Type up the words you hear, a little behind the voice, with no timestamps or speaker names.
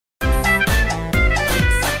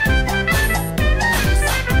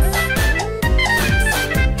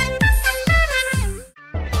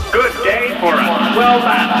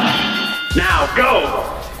Go!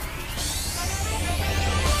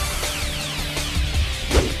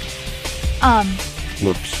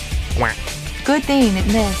 Whoops. Quack. Good thing it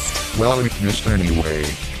missed. Well, it missed anyway.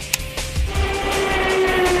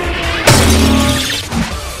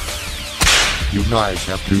 You guys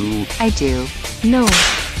have to. I do. No.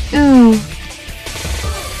 Ooh.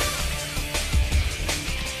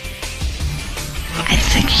 I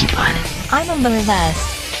think he won. I'm a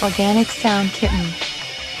Lureless, organic sound kitten.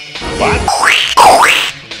 What?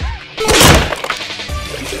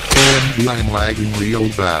 OMG, I'm lagging real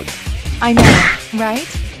bad. I know, right?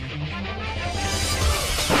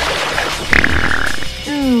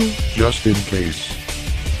 Ooh. Just in case.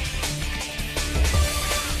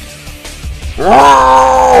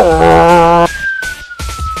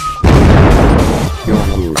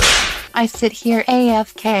 Yo, I sit here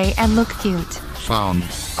AFK and look cute. sound.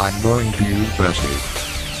 I'm going to use Bessie.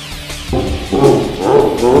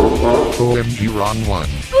 OMG, wrong one.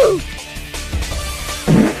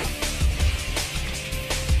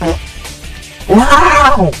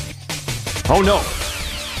 Wow! Oh no!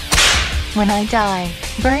 When I die,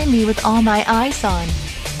 bury me with all my eyes on.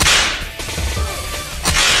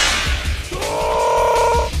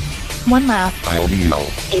 One laugh. I'll heal.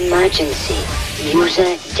 Emergency.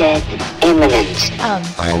 User dead imminent.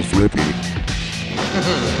 I'll flippy.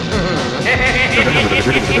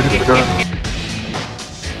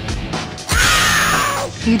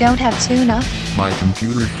 You don't have tuna? My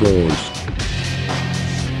computer froze.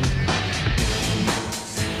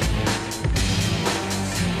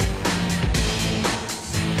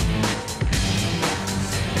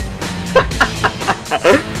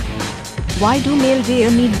 Why do male deer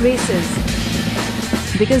need braces?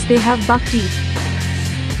 Because they have buck teeth.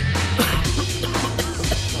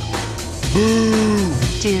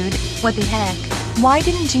 Dude, what the heck? Why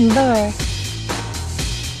didn't you lure?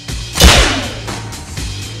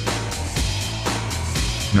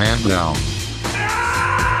 Man down.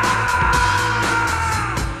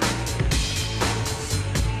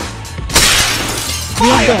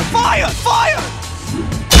 Fire! Fire! Fire!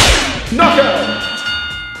 Knockout!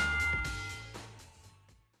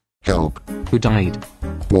 Help. Who died?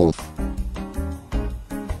 Wolf.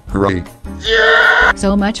 Hooray.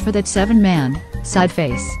 So much for that 7-man, sad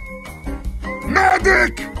face.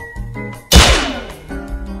 Medic!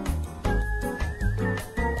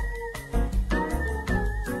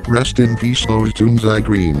 Rest in peace, those tunes I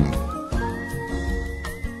greened.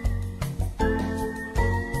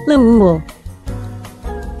 Lul.